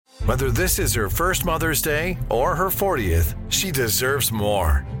Whether this is her first Mother's Day or her 40th, she deserves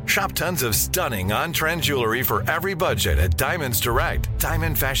more. Shop tons of stunning on-trend jewelry for every budget at Diamonds Direct.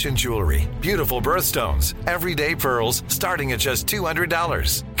 Diamond fashion jewelry, beautiful birthstones, everyday pearls starting at just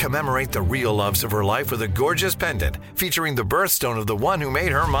 $200. Commemorate the real loves of her life with a gorgeous pendant featuring the birthstone of the one who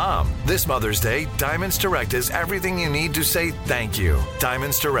made her mom. This Mother's Day, Diamonds Direct is everything you need to say thank you.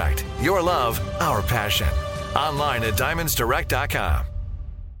 Diamonds Direct. Your love, our passion. Online at diamondsdirect.com.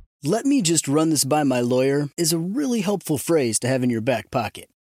 "Let me just run this by my lawyer" is a really helpful phrase to have in your back pocket.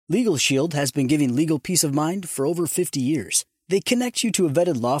 Legal Shield has been giving legal peace of mind for over 50 years. They connect you to a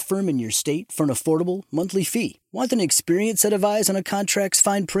vetted law firm in your state for an affordable monthly fee. Want an experienced set of eyes on a contract's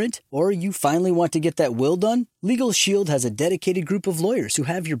fine print? Or you finally want to get that will done? Legal Shield has a dedicated group of lawyers who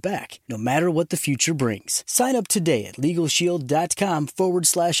have your back, no matter what the future brings. Sign up today at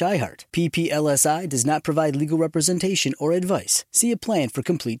LegalShield.com/iHeart. PPLSI does not provide legal representation or advice. See a plan for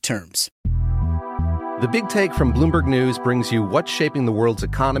complete terms. The Big Take from Bloomberg News brings you what's shaping the world's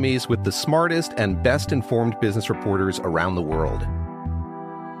economies with the smartest and best-informed business reporters around the world.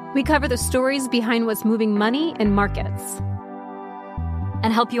 We cover the stories behind what's moving money and markets,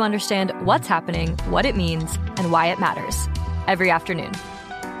 and help you understand what's happening, what it means, and why it matters every afternoon.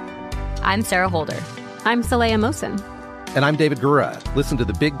 I'm Sarah Holder. I'm Saleha Mohsin. And I'm David Gura. Listen to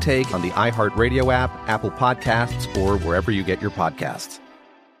The Big Take on the iHeartRadio app, Apple Podcasts, or wherever you get your podcasts.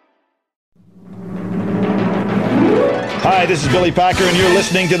 Hi, this is Billy Packer, and you're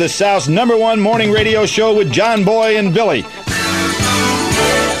listening to the South's #1 morning radio show with John Boy and Billy.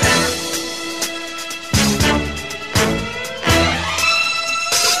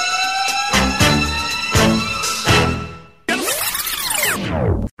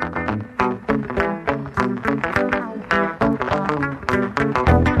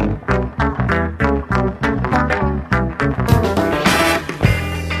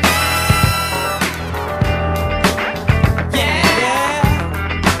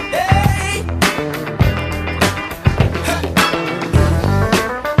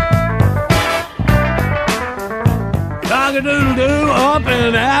 Cock-a-doodle-doo, up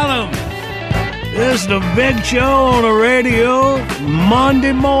and at 'em. It's the Big Show on the radio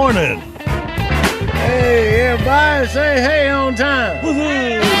Monday morning. Hey, everybody say hey on time.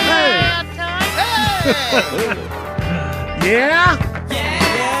 Hey. Yeah?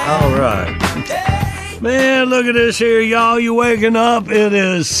 All right. Man, look at this here, y'all. You waking up. It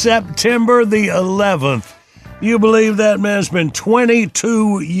is September the 11th. You believe that, man? It's been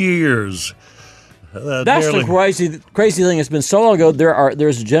 22 years. That's the crazy thing. It's been so long ago.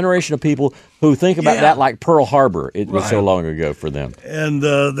 There's a generation of people who think about that like Pearl Harbor. It was so long ago for them. And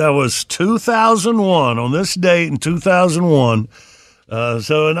that was 2001, on this date in 2001.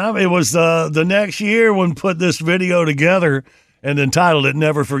 It was the next year when we put this video together and entitled it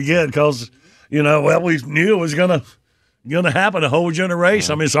 "Never Forget" because, we knew it was gonna happen, a whole generation.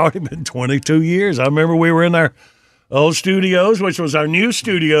 Yeah. I mean, it's already been 22 years. I remember we were in our old studios, which was our new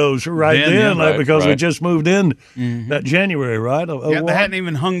studios then, because we just moved in that January, right? They hadn't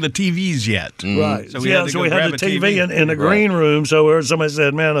even hung the TVs yet. Right. So we had the TV in the green room. So somebody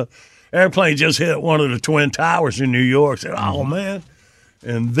said, man, an airplane just hit one of the Twin Towers in New York. I said, oh, man.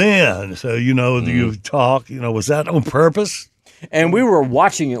 And then, you talk, was that on purpose? And we were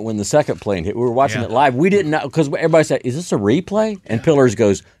watching it when the second plane hit. We were watching it live. We didn't know, because everybody said, is this a replay? And Pillars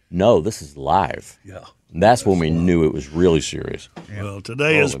goes, no, this is live. Yeah. And that's when we knew it was really serious. Well,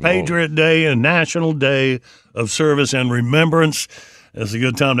 today is Patriot Day and National Day of Service and Remembrance. It's a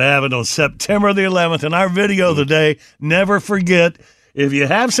good time to have it on September the 11th. And our video today, never forget, if you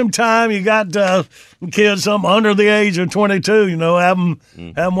have some time, you got kids under the age of 22, have them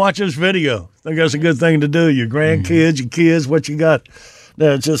watch this video. I think that's a good thing to do. Your grandkids, your kids, what you got.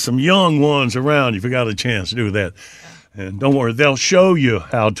 There's just some young ones around if you got a chance to do that. And don't worry, they'll show you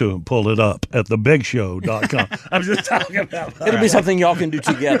how to pull it up at thebigshow.com. I'm just talking about that. It'll be something y'all can do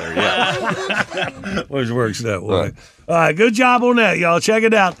together, yeah. Which works that way. All right, good job on that, y'all. Check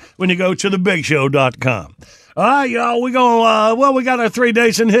it out when you go to thebigshow.com. All right, y'all, we got our 3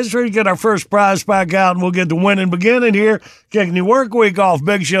 days in history. Get our first prize pack out, and we'll get the winning beginning here. Kicking your work week off.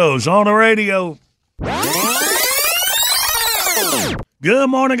 Big Shows on the radio.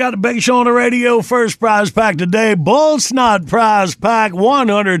 Good morning. Got the Big Show on the radio. First prize pack today. Bull Snot prize pack,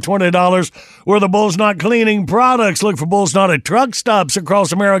 $120 worth of Bull Snot cleaning products. Look for Bull Snot at truck stops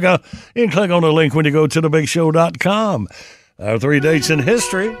across America and click on the link when you go to thebigshow.com. Our 3 dates in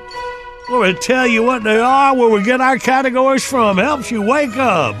history. We're going to tell you what they are, where we get our categories from. Helps you wake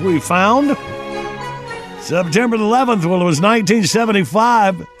up. We found September the 11th, well, it was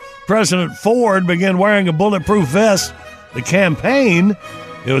 1975. President Ford began wearing a bulletproof vest. The campaign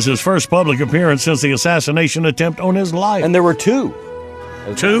It was his first public appearance since the assassination attempt on his life. And there were two.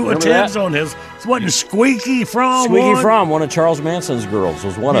 Two attempts on his. It wasn't Squeaky Fromm. Squeaky Fromm, one of Charles Manson's girls,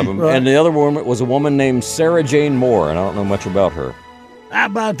 was one of them. Right. And the other woman was a woman named Sarah Jane Moore, and I don't know much about her. How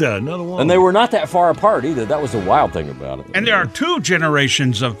about that? Another one. And they were not that far apart either. That was the wild thing about it. And there are two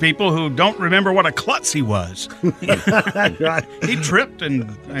generations of people who don't remember what a klutz he was. Right. He tripped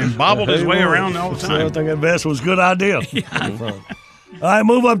and bobbled his way around all the time. I think that best was a good idea. Yeah. All right,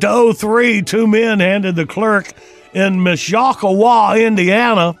 move up to 03. Two men handed the clerk in Mishawkawa,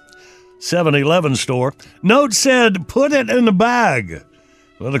 Indiana, 7-Eleven store. Note said, "Put it in the bag."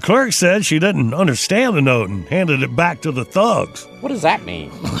 Well, the clerk said she didn't understand the note and handed it back to the thugs. What does that mean?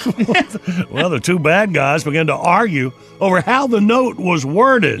 Well, the two bad guys began to argue over how the note was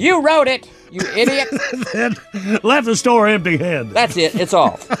worded. You wrote it, you idiot. Then left the store empty-handed. That's it. It's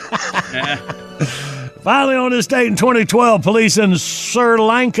off. Finally, on this date in 2012, police in Sri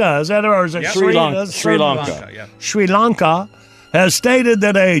Lanka, is that or is it Sri Lanka. Yeah. Sri Lanka has stated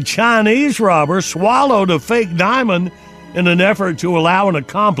that a Chinese robber swallowed a fake diamond in an effort to allow an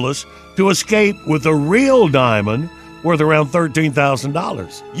accomplice to escape with a real diamond worth around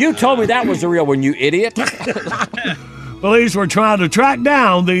 $13,000. You told me that was the real one, you idiot. Police were trying to track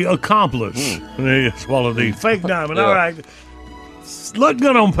down the accomplice. They swallowed the fake diamond. All right. Look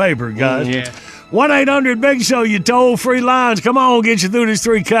good on paper, guys. Yeah. 1-800-BIG-SHOW, you toll-free lines. Come on, get you through these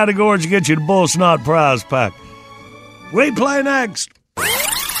three categories and get you the Bull Snot prize pack. We play next.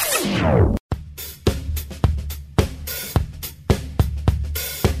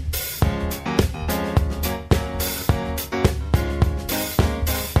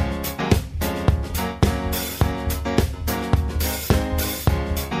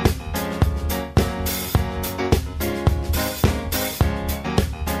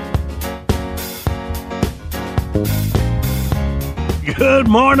 Good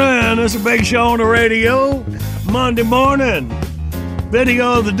morning. It's a big show on the radio. Monday morning.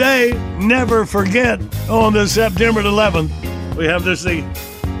 Video of the day. Never forget on this September 11th. We have this the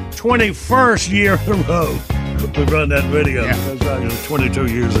 21st year in a row. We run that video. Yeah. That's right. It was 22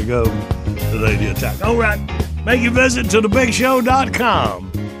 years ago today, the attack. All right. Make your visit to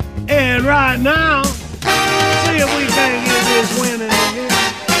thebigshow.com. And right now, see if we can get this winning again.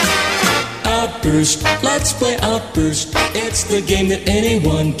 Outburst, let's play Outburst. It's the game that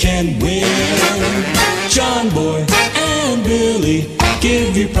anyone can win. John Boy and Billy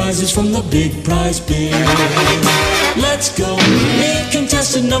give you prizes from the big prize bin. Let's go, meet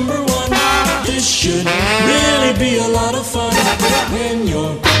contestant number one. This should really be a lot of fun. When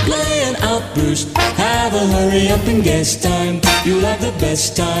you're playing Outburst, have a hurry up and guess time. You'll have the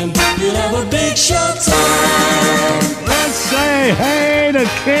best time. You'll have a big show time. Let's say hey to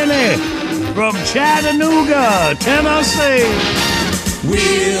Kenny from Chattanooga, Tennessee.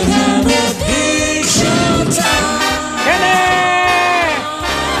 We'll have a big show time. Kenny!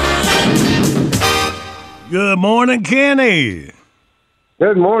 Good morning, Kenny.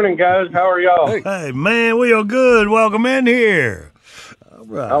 Good morning, guys. How are y'all? Hey, man, we are good. Welcome in here.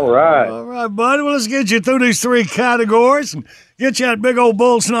 All right. All right, buddy. Well, let's get you through these three categories and get you that big old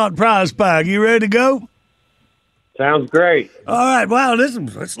Bull Snot prize pack. You ready to go? Sounds great. All right. Wow, this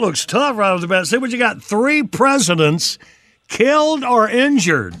looks tough right off the bat. See what you got. 3 presidents killed or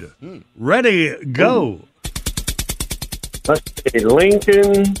injured. Ready, go. Let's see.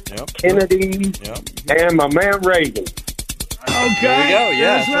 Lincoln, Kennedy, and my man Reagan. Okay. There you go.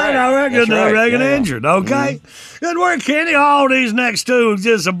 Yeah, that's right. I reckon Reagan injured. Okay. Good work, Kenny. All these next two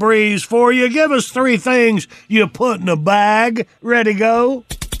just a breeze for you. Give us 3 things you put in a bag. Ready, go.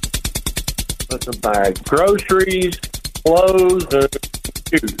 What's a bag? Groceries, clothes, and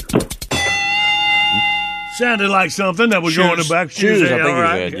shoes. Sounded like something that would go in the back. Shoes, I think all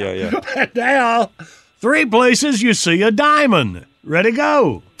right. Yeah. Now, 3 places you see a diamond. Ready,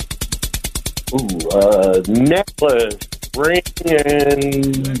 go. Ooh, necklace, ring,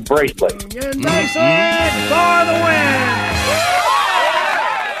 and bracelet. And bracelet for the win.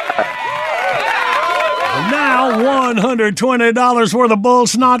 And now, $120 worth of Bull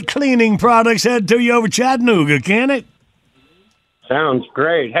Snot cleaning products head to you over Chattanooga, can it? Sounds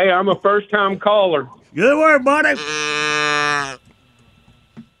great. Hey, I'm a first-time caller. Good work, buddy.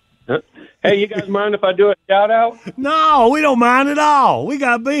 Hey, you guys mind if I do a shout-out? No, we don't mind at all. We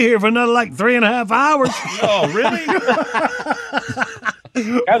got to be here for another, 3.5 hours. Oh, really?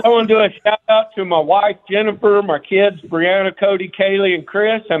 I want to do a shout-out to my wife, Jennifer, my kids, Brianna, Cody, Kaylee, and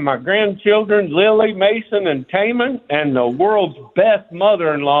Chris, and my grandchildren, Lily, Mason, and Taman, and the world's best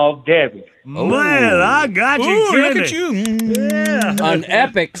mother-in-law, Debbie. Man, I got you, Look at you. Yeah. An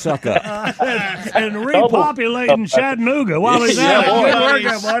epic sucker. And repopulating Chattanooga while he's at it. Good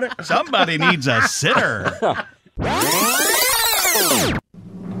work, buddy. Somebody needs a sitter.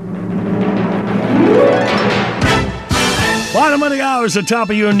 Bottom of the hour is the top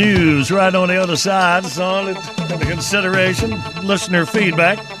of your news. Right on the other side, it's all under consideration. Listener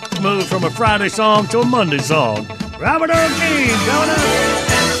feedback. Move from a Friday song to a Monday song. Robert O'Keefe coming up.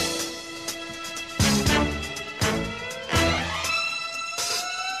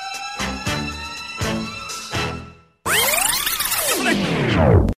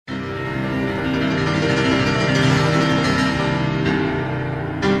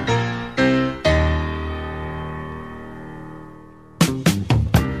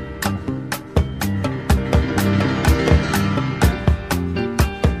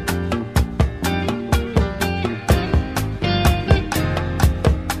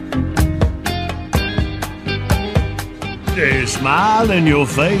 They smile in your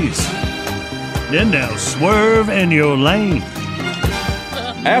face, then they'll swerve in your lane.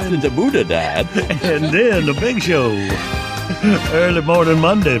 After the Buddha died. And then the big show, early morning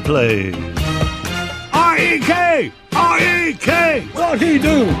Monday play. R.E.K. R.E.K. What he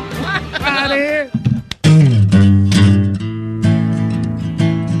do? Right here.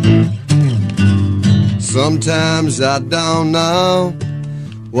 Sometimes I don't know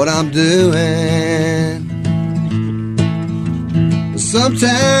what I'm doing.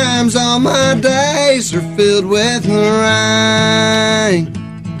 Sometimes all my days are filled with rain.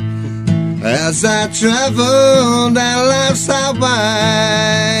 As I travel down life's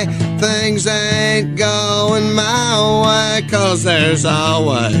highway, things ain't going my way, 'cause there's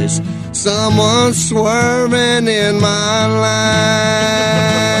always someone swerving in my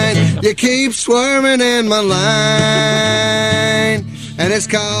lane. You keep swerving in my lane, and it's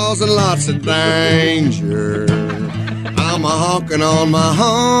causing lots of danger. I'm a-honking on my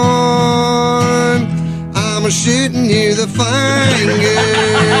horn, I'm a-shooting you the finger.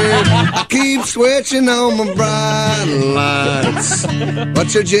 I keep switching on my bright lights,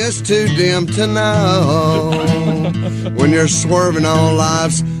 but you're just too dim to know. When you're swerving on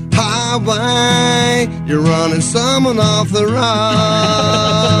life's highway, you're running someone off the road.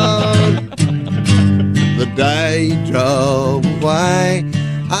 The day you drove away,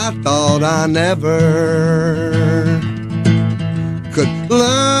 I thought I never could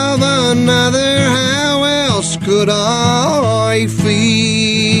love another. How else could I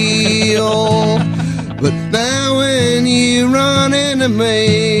feel? But now when you run into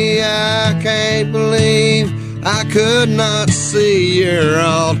me, I can't believe I could not see. You're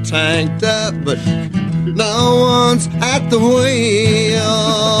all tanked up, but no one's at the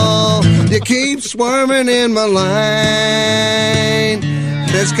wheel. You keep swerving in my lane,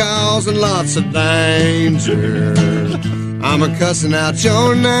 it's causing lots of danger. I'm a-cussing out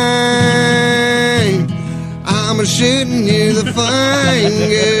your name, I'm a-shooting you the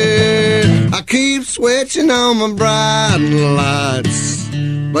finger. I keep switching on my bright lights,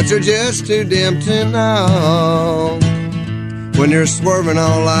 but you're just too dim to know. When you're swerving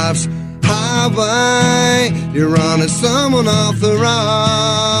on life's highway, you're running someone off the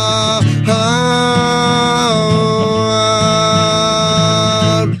road.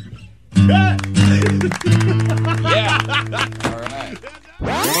 Yeah. All right.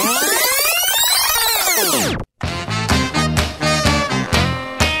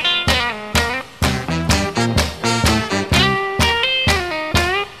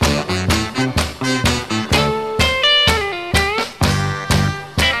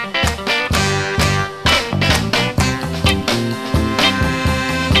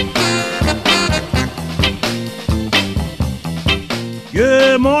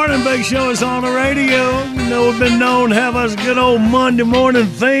 Good morning, Big Show is on the radio. You know, we've been known to have us a good old Monday morning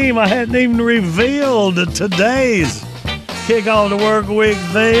theme. I hadn't even revealed today's kick off the work week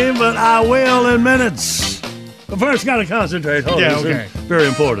theme, but I will in minutes. But first, got to concentrate. Hold on, okay. Very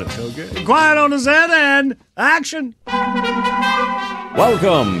important. Okay. Quiet on the set and action.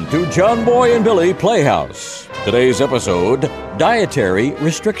 Welcome to John Boy and Billy Playhouse. Today's episode, Dietary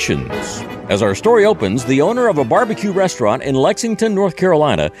Restrictions. As our story opens, the owner of a barbecue restaurant in Lexington, North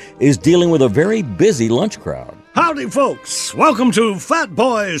Carolina, is dealing with a very busy lunch crowd. Howdy, folks. Welcome to Fat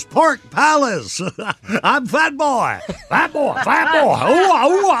Boy's Pork Palace. I'm Fat Boy. Fat Boy. Fat Boy. Ooh,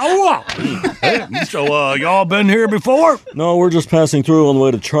 ooh, ooh. So, y'all been here before? No, we're just passing through on the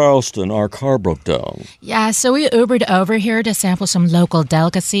way to Charleston. Our car broke down. Yeah, so we Ubered over here to sample some local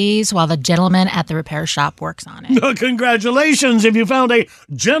delicacies while the gentleman at the repair shop works on it. Congratulations if you found a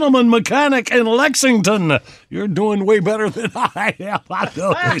gentleman mechanic in Lexington. You're doing way better than I am. I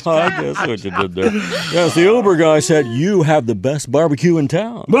guess what you did there. Yes, the Uber guy said you have the best barbecue in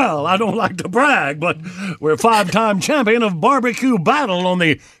town. Well, I don't like to brag, but we're 5-time champion of barbecue battle on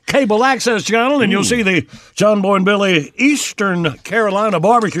the cable access channel, and you'll see the John Boy and Billy Eastern Carolina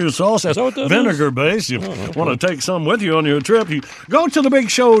barbecue sauce. That's vinegar base. You want to take some with you on your trip, you go to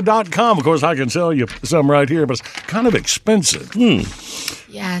thebigshow.com. Of course, I can sell you some right here, but it's kind of expensive.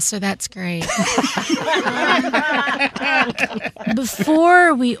 Yeah, so that's great.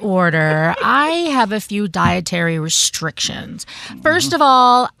 Before we order, I have a few dietary restrictions. First of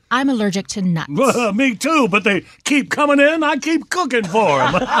all, I'm allergic to nuts. Well, me too, but they keep coming in. I keep cooking for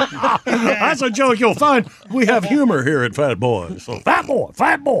them. That's a joke you'll find. We have humor here at Fat Boy. So, Fat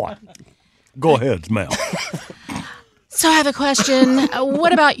Boy. Go ahead, Mel. So I have a question.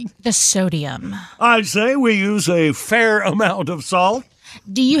 What about the sodium? I'd say we use a fair amount of salt.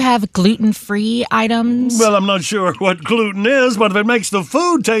 Do you have gluten-free items? Well, I'm not sure what gluten is, but if it makes the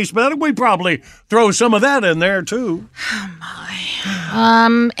food taste better, we probably throw some of that in there, too. Oh,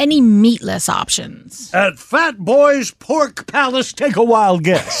 my. Any meatless options? At Fat Boy's Pork Palace, take a wild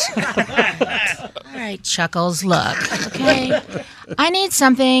guess. All right, Chuckles, look, okay? I need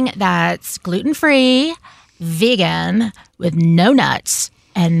something that's gluten-free, vegan, with no nuts,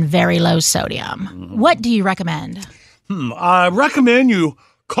 and very low sodium. What do you recommend? I recommend you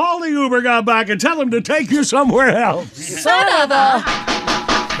call the Uber guy back and tell him to take you somewhere else. Son of a...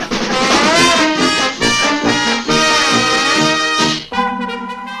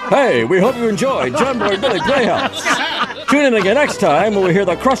 Hey, we hope you enjoyed John Boy and Billy Playhouse. Tune in again next time when we hear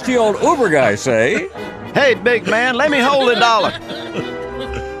the crusty old Uber guy say, "Hey, big man, let me hold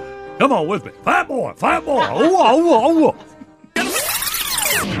 $1." Come on with me. Fat boy. Ooh.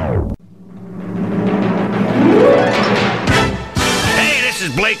 This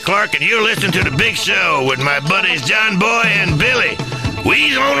is Blake Clark, and you're listening to The Big Show with my buddies John Boy and Billy.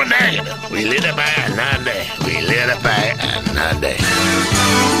 We's on a day. We lit up another. We lit up another.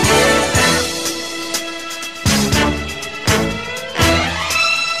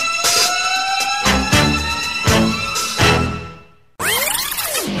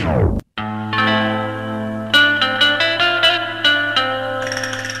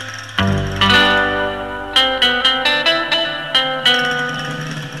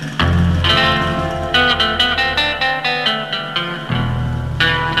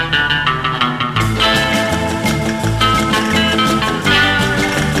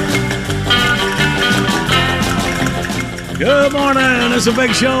 Good morning. It's a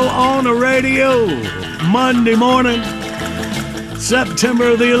Big Show on the radio. Monday morning,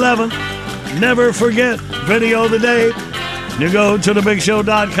 September the 11th. Never forget, video of the day. You go to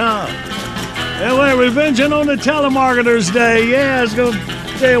thebigshow.com. And we're revenging on the Telemarketers Day. Yeah, it's going to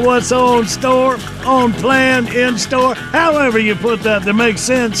tell you what's on store, on plan, in store. However you put that to make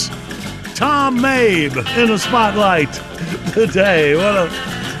sense. Tom Mabe in the spotlight today.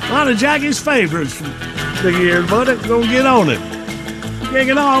 One of Jackie's favorites from the year, buddy. Gonna get on it.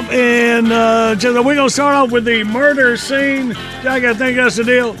 Kicking off, and we're gonna start off with the murder scene. Jackie, I think that's the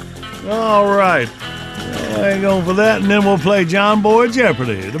deal. All right. I ain't going for that, and then we'll play John Boy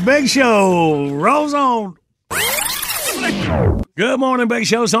Jeopardy. The Big Show rolls on. Good morning, Big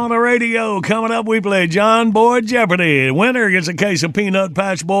Show's on the radio. Coming up, we play John Boy Jeopardy. Winner gets a case of Peanut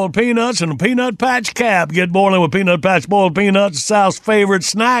Patch boiled peanuts and a Peanut Patch cap. Get boiling with Peanut Patch boiled peanuts, South's favorite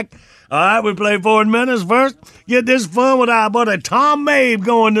snack. All right, we play 4 minutes first. Get this fun with our buddy Tom Mabe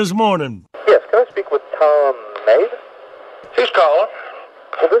going this morning. Yes, can I speak with Tom Mabe? Who's calling?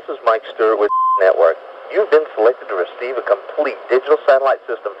 Well, this is Mike Stewart with Network. You've been selected to receive a complete digital satellite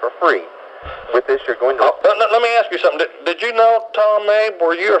system for free. With this, you're going to... Let me ask you something. Did you know Tom Mabe?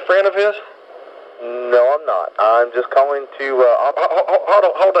 Were you a friend of his? No, I'm not. I'm just calling to...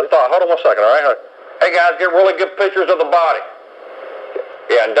 Hold that thought. Hold on 1 second, all right? Hey, guys, get really good pictures of the body.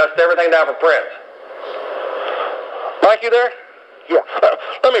 Yeah, and dust everything down for prints. Mike, you there? Yeah.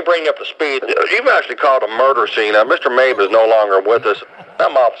 Let me bring you up to speed. You've actually called a murder scene. Mr. Mabe is no longer with us.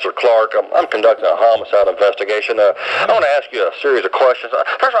 I'm Officer Clark. I'm conducting a homicide investigation. I want to ask you a series of questions.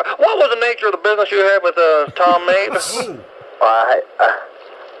 First of all, what was the nature of the business you had with Tom Mabe?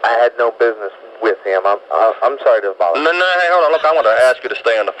 I had no business with him. I'm sorry to bother. No, hey, hold on. Look, I want to ask you to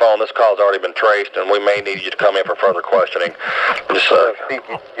stay on the phone. This call's already been traced, and we may need you to come in for further questioning. Just, Steve,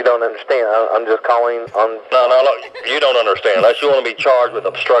 you don't understand. I'm just calling on... No, look, you don't understand. Unless you want to be charged with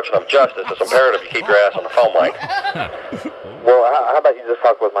obstruction of justice, it's imperative you keep your ass on the phone, Mike. Well, how about you just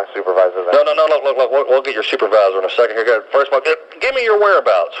talk with my supervisor then? No, look, we'll get your supervisor in a second here. First of all, give me your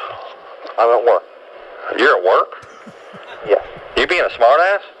whereabouts. I'm at work. You're at work? Yes. You being a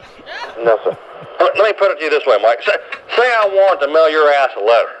smartass? No, sir. Let me put it to you this way, Mike. Say I wanted to mail your ass a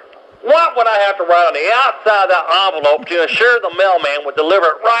letter. What would I have to write on the outside of that envelope to ensure the mailman would deliver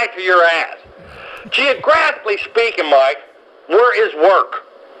it right to your ass? Geographically speaking, Mike, where is work?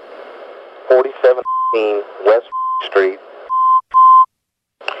 47 West Street.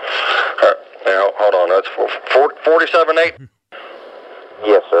 Hold on. That's 47-8?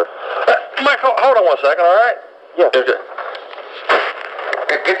 Yes, sir. Mike, hold on 1 second, all right? Yes.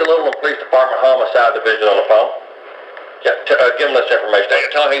 Get the Littleton Police Department Homicide Division on the phone. Give him this information.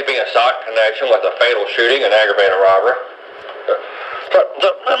 Tell him he's being sought in connection with a fatal shooting and aggravated robbery.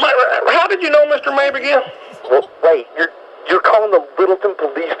 Mike, how did you know Mr. Mabe again? Well, wait, you're calling the Littleton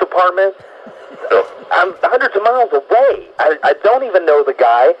Police Department? I'm hundreds of miles away. I don't even know the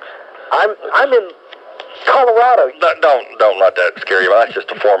guy. I'm in Colorado. Don't let that scare you. That's just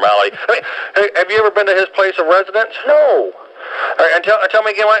a formality. I mean, have you ever been to his place of residence? No. All right, and tell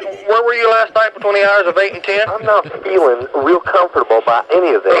me again, Mike, where were you last night between the hours of 8 and 10? I'm not feeling real comfortable about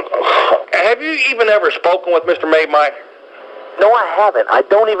any of this. Have you even ever spoken with Mr. Mabe, Mike? No, I haven't. I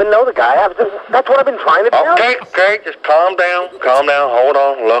don't even know the guy. That's what I've been trying to tell you. Okay, just calm down. Hold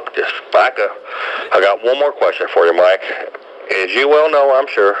on. Look, just back up. I got one more question for you, Mike. As you well know, I'm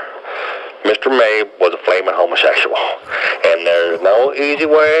sure, Mr. Mabe was a flaming homosexual. And there's no easy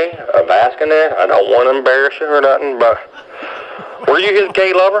way of asking that. I don't want to embarrass you or nothing, but were you his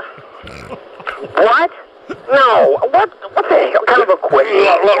gay lover? What? No. What the hell kind of a question?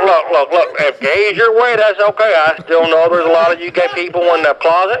 Look. If gay is your way, that's okay. I still know there's a lot of you gay people in the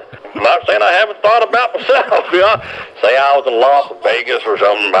closet. I'm not saying I haven't thought about myself, you know. Say I was in Las Vegas or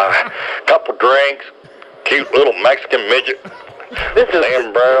something, a couple drinks, cute little Mexican midget. This is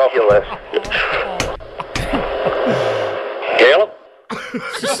ridiculous. Caleb?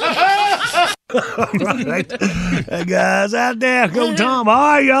 Right. Hey, guys out there, go Tom. All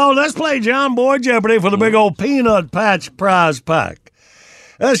right, y'all, let's play John Boy Jeopardy for the big old peanut patch prize pack.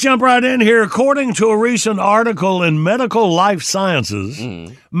 Let's jump right in here. According to a recent article in Medical Life Sciences,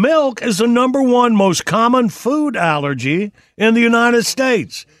 milk is the #1 most common food allergy in the United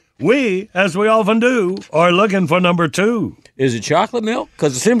States. We, as we often do, are looking for #2. Is it chocolate milk?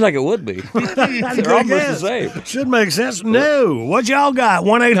 Because it seems like it would be. They're almost the same. Should make sense. No. What y'all got?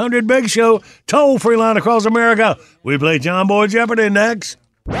 1-800-BIG-SHOW, toll-free line across America. We play John Boy Jeopardy next.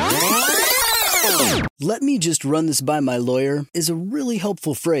 Let me just run this by my lawyer is a really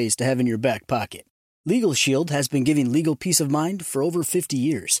helpful phrase to have in your back pocket. Legal Shield has been giving legal peace of mind for over 50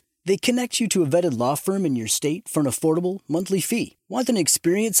 years. They connect you to a vetted law firm in your state for an affordable monthly fee. Want an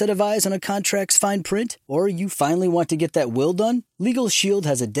experienced set of eyes on a contract's fine print? Or you finally want to get that will done? Legal Shield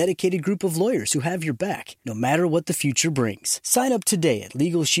has a dedicated group of lawyers who have your back, no matter what the future brings. Sign up today at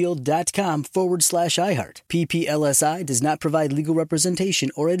LegalShield.com/iHeart. PPLSI does not provide legal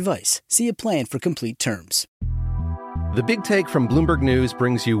representation or advice. See a plan for complete terms. The Big Take from Bloomberg News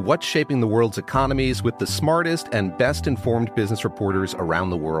brings you what's shaping the world's economies with the smartest and best-informed business reporters around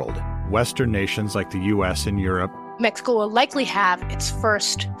the world. Western nations like the U.S. and Europe. Mexico will likely have its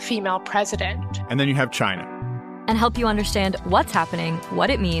first female president. And then you have China. And help you understand what's happening, what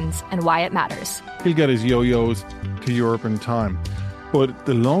it means, and why it matters. He'll get his yo-yos to Europe in time. But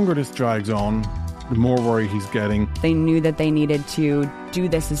the longer this drags on, the more worry he's getting. They knew that they needed to do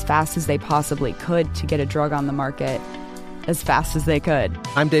this as fast as they possibly could to get a drug on the market as fast as they could.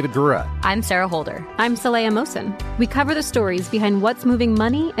 I'm David Gura. I'm Sarah Holder. I'm Saleha Mohsen. We cover the stories behind what's moving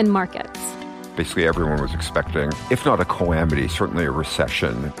money and markets. Basically, everyone was expecting, if not a calamity, certainly a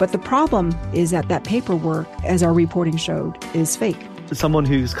recession. But the problem is that paperwork, as our reporting showed, is fake. As someone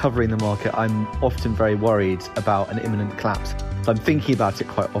who's covering the market, I'm often very worried about an imminent collapse. So I'm thinking about it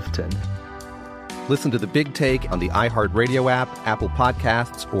quite often. Listen to The Big Take on the iHeartRadio app, Apple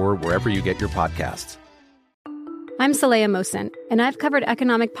Podcasts, or wherever you get your podcasts. I'm Saleha Mohsen, and I've covered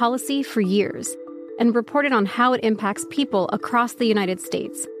economic policy for years and reported on how it impacts people across the United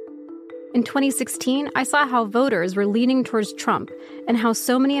States. In 2016, I saw how voters were leaning towards Trump and how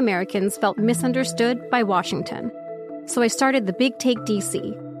so many Americans felt misunderstood by Washington. So I started The Big Take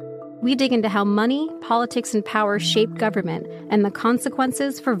DC. We dig into how money, politics, and power shape government and the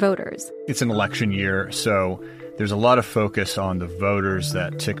consequences for voters. It's an election year, so there's a lot of focus on the voters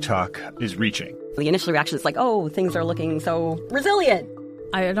that TikTok is reaching. The initial reaction is like, oh, things are looking so resilient.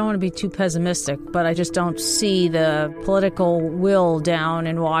 I don't want to be too pessimistic, but I just don't see the political will down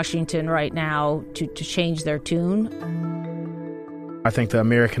in Washington right now to change their tune. I think the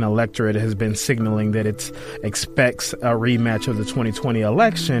American electorate has been signaling that it expects a rematch of the 2020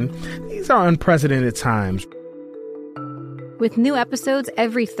 election. These are unprecedented times. With new episodes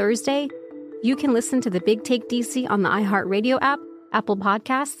every Thursday, you can listen to The Big Take DC on the iHeartRadio app, Apple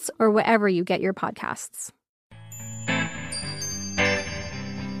Podcasts, or wherever you get your podcasts.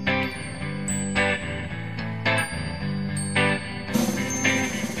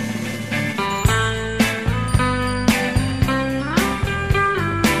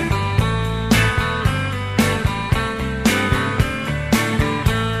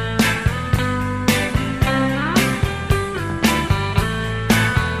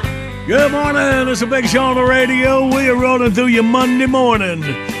 Good morning. It's a big show on the radio. We are rolling through you Monday morning.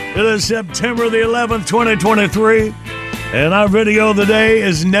 It is September the 11th, 2023. And our video of the day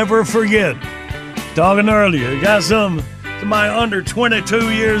is Never Forget. Talking earlier, got somebody under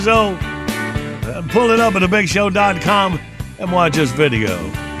 22 years old. Pull it up at thebigshow.com and watch this video.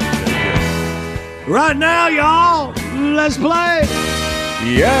 Right now, y'all, let's play.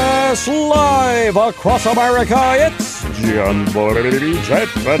 Yes, live across America, it's John Boy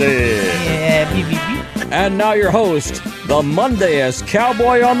Jeopardy. Yeah, And now your host, the Mondayest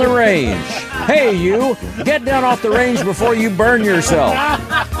cowboy on the range. Hey, you, get down off the range before you burn yourself.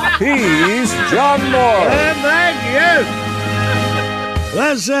 He's John Moore. Thank you.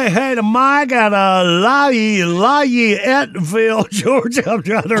 Let's say hey to Mike at Layetteville, Georgia. I'm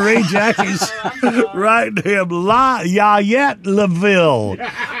trying to read Jackie's right to him. Layetteville.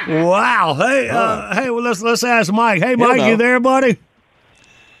 Wow. Hey, well, let's ask Mike. Hey, Mike, you there, buddy?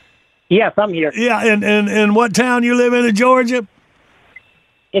 Yes, I'm here. Yeah, and what town you live in Georgia?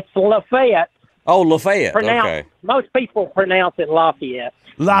 It's Lafayette. Oh, Lafayette. Okay. Most people pronounce it Lafayette.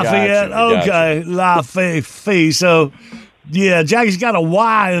 Lafayette. Gotcha. Okay, Lafayette. So. Yeah, Jackie's got a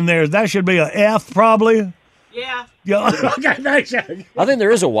Y in there. That should be a F, probably. Yeah. Okay, thanks, Jackie. I think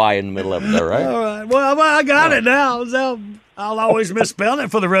there is a Y in the middle of it, though, right? All right. Well, I got it now. So I'll always misspell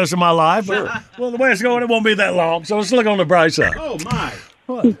it for the rest of my life. Sure. Well, the way it's going, it won't be that long. So let's look on the bright side. Oh, my.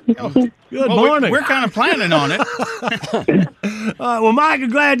 What? Good morning. We're kind of planning on it. All right, well, Mike, I'm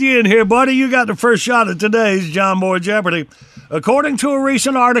glad you're in here, buddy. You got the first shot at today's John Boy Jeopardy. According to a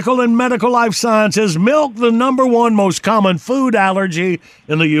recent article in Medical Life Sciences, milk, the number one most common food allergy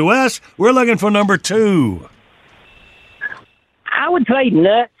in the U.S. We're looking for number 2. I would say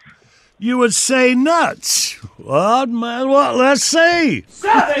nuts. You would say nuts. What, man? What? Let's see.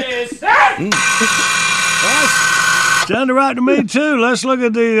 Sounded right to me, too. Let's look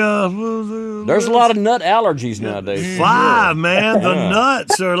at the... There's a lot of nut allergies nowadays. 5, man. The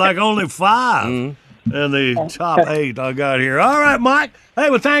nuts are like only 5. And the top 8 I got here. All right, Mike.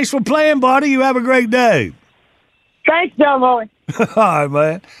 Hey, well, thanks for playing, buddy. You have a great day. Thanks, John Boy. All right,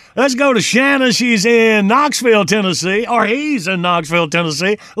 man. Let's go to Shannon. She's in Knoxville, Tennessee. Or he's in Knoxville,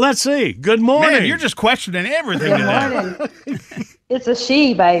 Tennessee. Let's see. Good morning. Man, you're just questioning everything today. It's a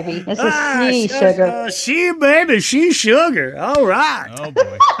she, baby. It's a she, sugar. She, baby. She, sugar. All right. Oh,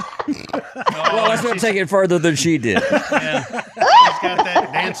 boy. Well, let's not take it further than she did. Yeah. She's got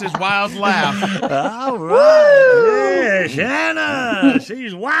that Dance's Wild laugh. All right. Yeah, Shannon.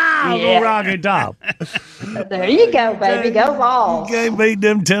 She's wild on Rocky Top. There you go, baby. Go Vols. You can't beat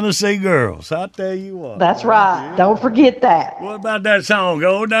them Tennessee girls. I'll tell you what. That's right. Don't forget that. What about that song?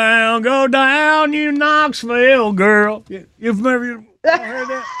 Go down, you Knoxville girl. You've never heard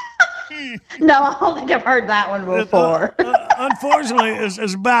that? No, I don't think I've heard that one before. Unfortunately,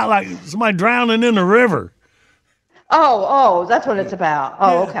 it's about like somebody drowning in the river. Oh, that's what it's about.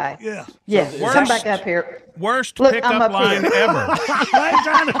 Oh, okay. Yeah. Come back up here. Worst Look, pickup line ever. I ain't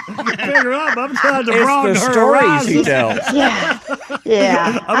trying to pick her up. I'm trying to It's broaden the her stories horizons. he tells. Yeah.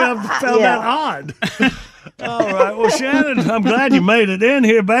 I mean, I found that odd. All right. Well, Shannon, I'm glad you made it in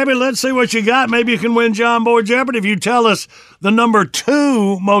here, baby. Let's see what you got. Maybe you can win John Boy Jeopardy if you tell us the number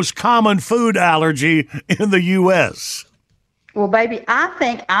 2 most common food allergy in the U.S. Well, baby, I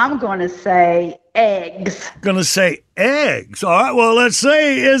think I'm going to say eggs. Going to say eggs. All right. Well, let's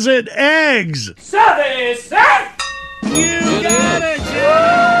see. Is it eggs? You got it,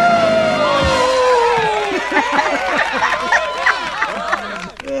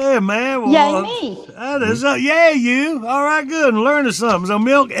 Yeah, man. Well, Yay, me. That is you. All right, good. Learning something. So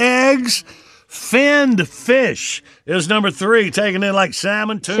milk, eggs, finned fish is number 3, taking in like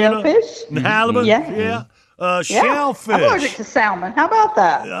salmon, tuna, Shellfish? and halibut. Yeah. Shellfish. I'm allergic to salmon. How about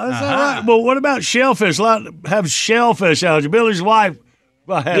that? That's all right. Well, what about shellfish? A lot have shellfish allergy. Billy's wife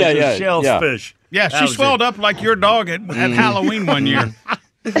has shellfish. Yeah, she swelled up like your dog at Halloween one year.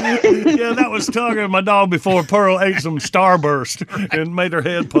 Yeah, that was talking to my dog before Pearl ate some Starburst and made her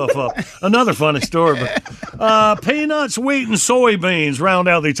head puff up. Another funny story. But peanuts, wheat, and soybeans round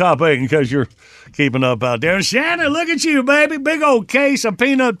out the top 8 in case you're keeping up out there. And Shannon, look at you, baby. Big old case of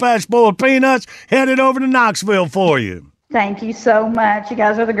Peanut Patch boiled peanuts headed over to Knoxville for you. Thank you so much. You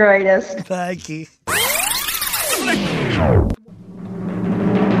guys are the greatest. Thank you.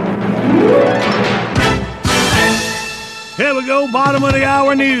 Here we go, bottom of the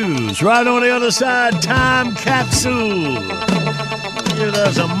hour news. Right on the other side, time capsule. Give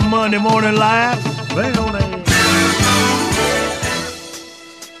us a Monday morning laugh. Bang on that.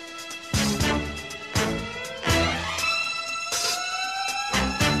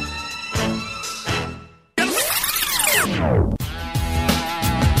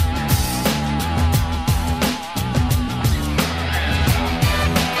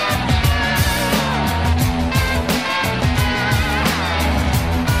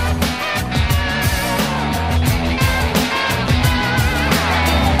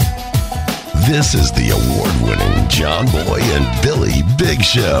 This is the award-winning John Boy and Billy Big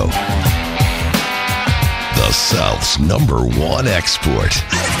Show. The South's #1 export.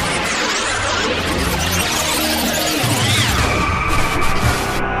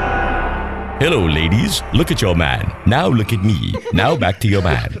 Hello, ladies. Look at your man. Now look at me. Now back to your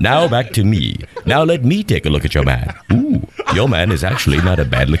man. Now back to me. Now let me take a look at your man. Ooh, your man is actually not a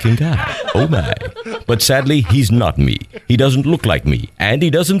bad-looking guy. Oh, my. But sadly, he's not me. He doesn't look like me, and he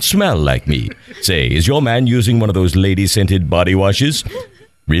doesn't smell like me. Say, is your man using one of those lady-scented body washes?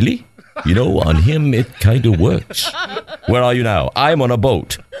 Really? You know, on him, it kind of works. Where are you now? I'm on a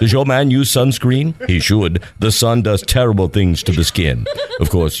boat. Does your man use sunscreen? He should. The sun does terrible things to the skin.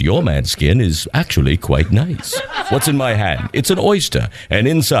 Of course, your man's skin is actually quite nice. What's in my hand? It's an oyster. And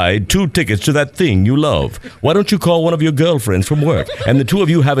inside, 2 tickets to that thing you love. Why don't you call one of your girlfriends from work, and the 2 of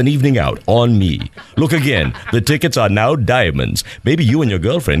you have an evening out on me? Look again. The tickets are now diamonds. Maybe you and your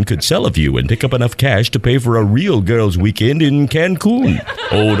girlfriend could sell a few and pick up enough cash to pay for a real girls' weekend in Cancun.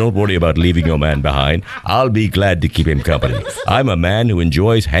 Oh, don't worry about leaving your man behind. I'll be glad to keep him company. I'm a man who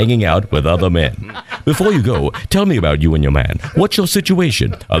enjoys hanging out with other men. Before you go, tell me about you and your man. What's your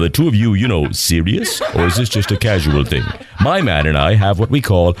situation? Are the 2 of you, serious? Or is this just a casual thing? My man and I have what we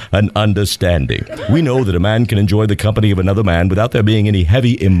call an understanding. We know that a man can enjoy the company of another man without there being any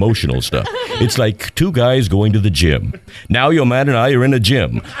heavy emotional stuff. It's like 2 guys going to the gym. Now your man and I are in a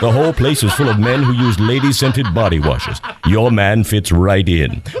gym. The whole place is full of men who use lady-scented body washes. Your man fits right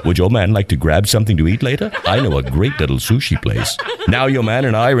in. Would your man like to grab something to eat later? I know a great little sushi place. Now your man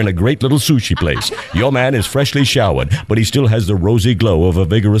and I are in a great little sushi place. Your man is freshly showered, but he still has the rosy glow of a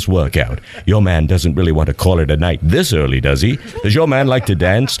vigorous workout. Your man doesn't really want to call it a night this early, does he? Does your man like to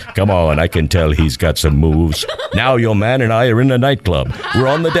dance? Come on, I can tell he's got some moves. Now your man and I are in a nightclub. We're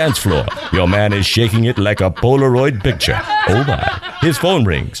on the dance floor. Your man is shaking it like a Polaroid picture. Oh my. His phone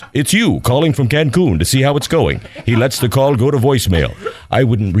rings. It's you calling from Cancun to see how it's going. He lets the call go to voicemail. I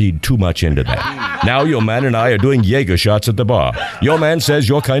wouldn't read too much into that. Now your man and I are doing Jaeger shots at the bar. Your man says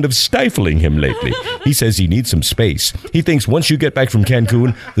you're kind of stifling him lately. He says he needs some space. He thinks once you get back from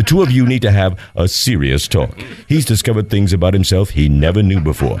Cancun, the 2 of you need to have a serious talk. He's discovered things about himself he never knew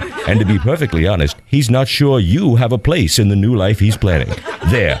before. And to be perfectly honest, he's not sure you have a place in the new life he's planning.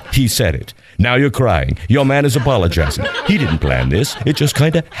 There, he said it. Now you're crying. Your man is apologizing. He didn't plan this. It just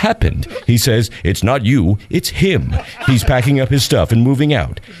kind of happened. He says it's not you, it's him. He's packing up his stuff and moving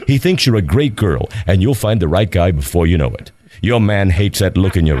out. He thinks you're a great girl, and you'll find the right guy before you know it. Your man hates that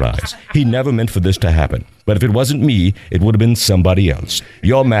look in your eyes. He never meant for this to happen. But if it wasn't me, it would have been somebody else.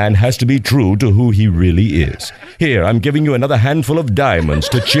 Your man has to be true to who he really is. Here, I'm giving you another handful of diamonds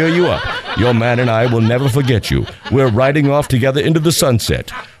to cheer you up. Your man and I will never forget you. We're riding off together into the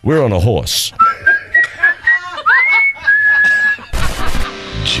sunset. We're on a horse.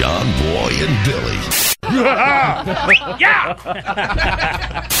 John Boy and Billy.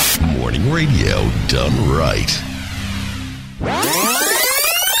 Yeah! Morning radio done right.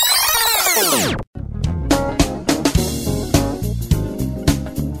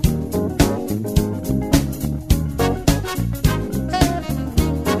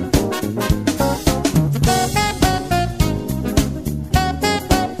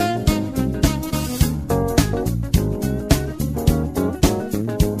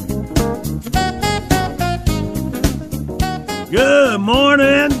 Good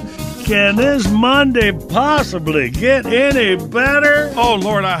morning. Can this Monday possibly get any better? Oh,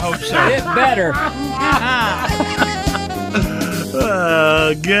 Lord, I hope so. Get better.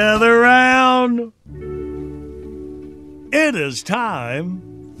 Gather round. It is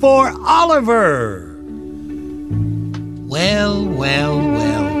time for Oliver. Well, well,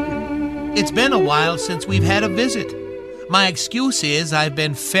 well. It's been a while since we've had a visit. My excuse is I've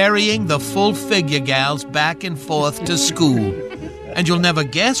been ferrying the full-figure gals back and forth to school. And you'll never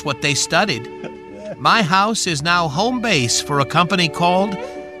guess what they studied. My house is now home base for a company called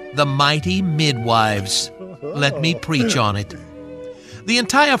the Mighty Midwives. Let me preach on it. The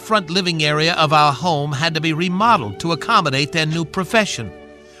entire front living area of our home had to be remodeled to accommodate their new profession.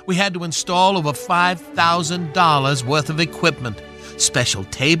 We had to install over $5,000 worth of equipment. Special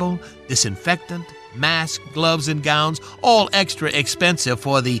table, disinfectant, mask, gloves, and gowns, all extra expensive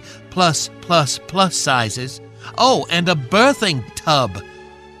for the plus sizes. Oh, and a birthing tub,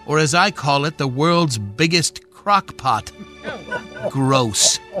 or as I call it, the world's biggest crock pot.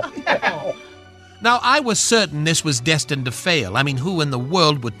 Gross. Now, I was certain this was destined to fail. I mean, who in the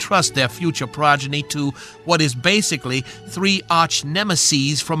world would trust their future progeny to what is basically 3 arch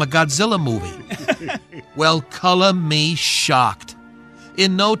nemeses from a Godzilla movie? Well, color me shocked.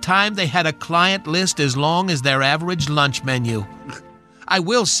 In no time, they had a client list as long as their average lunch menu. I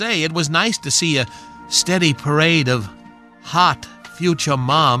will say it was nice to see a steady parade of hot future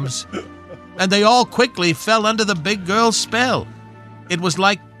moms, and they all quickly fell under the big girl's spell. It was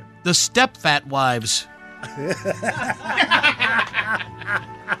like the step-fat wives.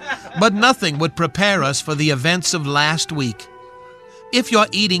 But nothing would prepare us for the events of last week. If you're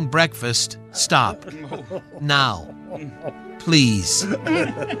eating breakfast, stop. Now. Please.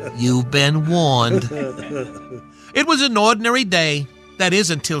 You've been warned. It was an ordinary day. That is,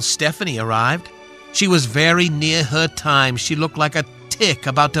 until Stephanie arrived. She was very near her time. She looked like a tick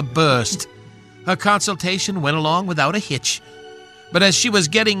about to burst. Her consultation went along without a hitch. But as she was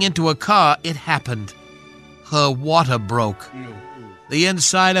getting into a car, it happened. Her water broke. The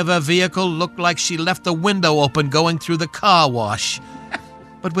inside of her vehicle looked like she left the window open going through the car wash.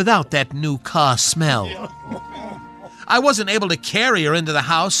 But without that new car smell. I wasn't able to carry her into the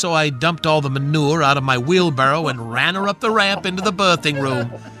house, so I dumped all the manure out of my wheelbarrow and ran her up the ramp into the birthing room.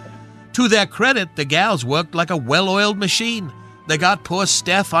 To their credit, the gals worked like a well-oiled machine. They got poor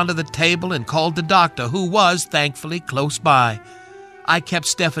Steph onto the table and called the doctor, who was, thankfully, close by. I kept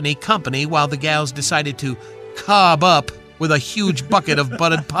Stephanie company while the gals decided to carb up with a huge bucket of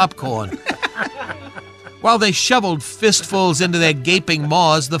buttered popcorn. While they shoveled fistfuls into their gaping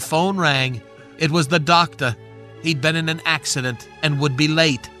maws, the phone rang. It was the doctor. He'd been in an accident and would be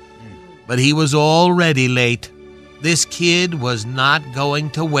late. But he was already late. This kid was not going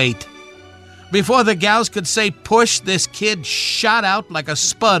to wait. Before the gals could say push, this kid shot out like a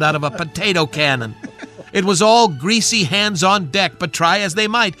spud out of a potato cannon. It was all greasy hands on deck, but try as they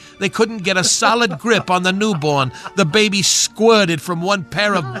might, they couldn't get a solid grip on the newborn. The baby squirted from one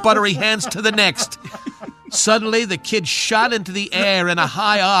pair of buttery hands to the next. Suddenly, the kid shot into the air in a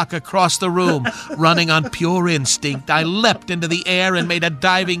high arc across the room. Running on pure instinct, I leapt into the air and made a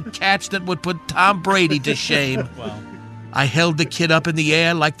diving catch that would put Tom Brady to shame. Wow. I held the kid up in the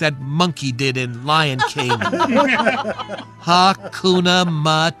air like that monkey did in Lion King. Hakuna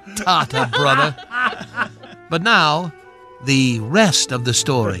Matata, brother. But now, the rest of the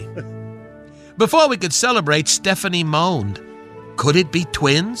story. Before we could celebrate, Stephanie moaned. Could it be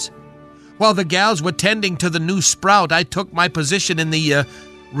twins? While the gals were tending to the new sprout, I took my position in the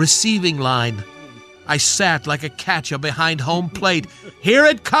receiving line. I sat like a catcher behind home plate. Here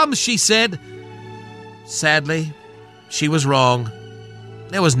it comes, she said. Sadly, she was wrong.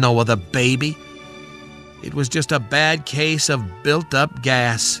 There was no other baby. It was just a bad case of built-up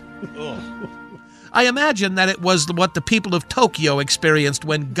gas. I imagine that it was what the people of Tokyo experienced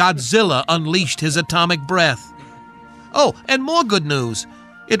when Godzilla unleashed his atomic breath. Oh, and more good news.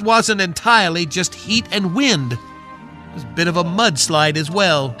 It wasn't entirely just heat and wind. It was a bit of a mudslide as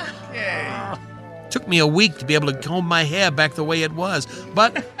well. Took me a week to be able to comb my hair back the way it was,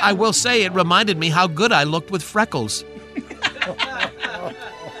 but I will say it reminded me how good I looked with freckles.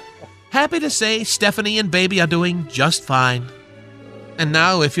 Happy to say Stephanie and baby are doing just fine. And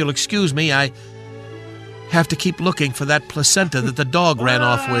now, if you'll excuse me, I have to keep looking for that placenta that the dog ran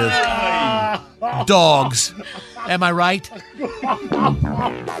off with. Dogs. Am I right?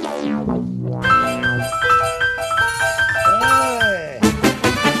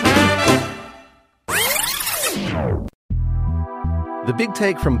 The Big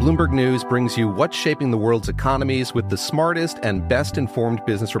Take from Bloomberg News brings you what's shaping the world's economies with the smartest and best-informed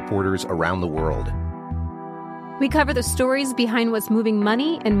business reporters around the world. We cover the stories behind what's moving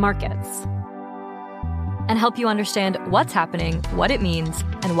money and markets, and help you understand what's happening, what it means,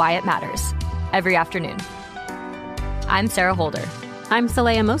 and why it matters every afternoon. I'm Sarah Holder. I'm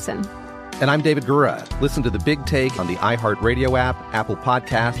Saleha Mohsin. And I'm David Gura. Listen to The Big Take on the iHeartRadio app, Apple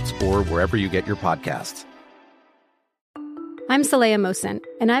Podcasts, or wherever you get your podcasts. I'm Saleha Mohsin,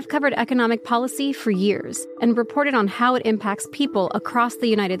 and I've covered economic policy for years and reported on how it impacts people across the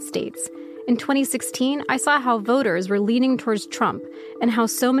United States. In 2016, I saw how voters were leaning towards Trump and how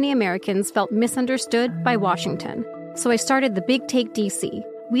so many Americans felt misunderstood by Washington. So I started The Big Take DC.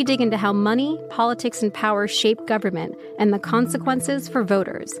 We dig into how money, politics, and power shape government and the consequences for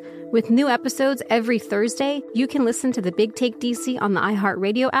voters. With new episodes every Thursday, you can listen to The Big Take DC on the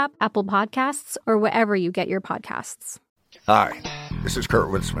iHeartRadio app, Apple Podcasts, or wherever you get your podcasts. Hi, this is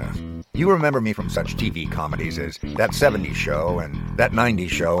Kurtwood Smith. You remember me from such TV comedies as That 70s Show and That 90s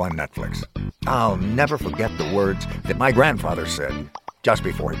Show on Netflix. I'll never forget the words that my grandfather said just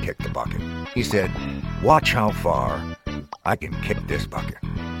before he kicked the bucket. He said, "Watch how far I can kick this bucket."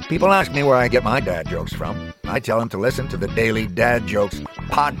 People ask me where I get my dad jokes from. I tell them to listen to the Daily Dad Jokes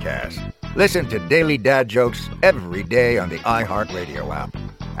podcast. Listen to Daily Dad Jokes every day on the iHeartRadio app,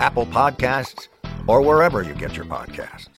 Apple Podcasts, or wherever you get your podcasts.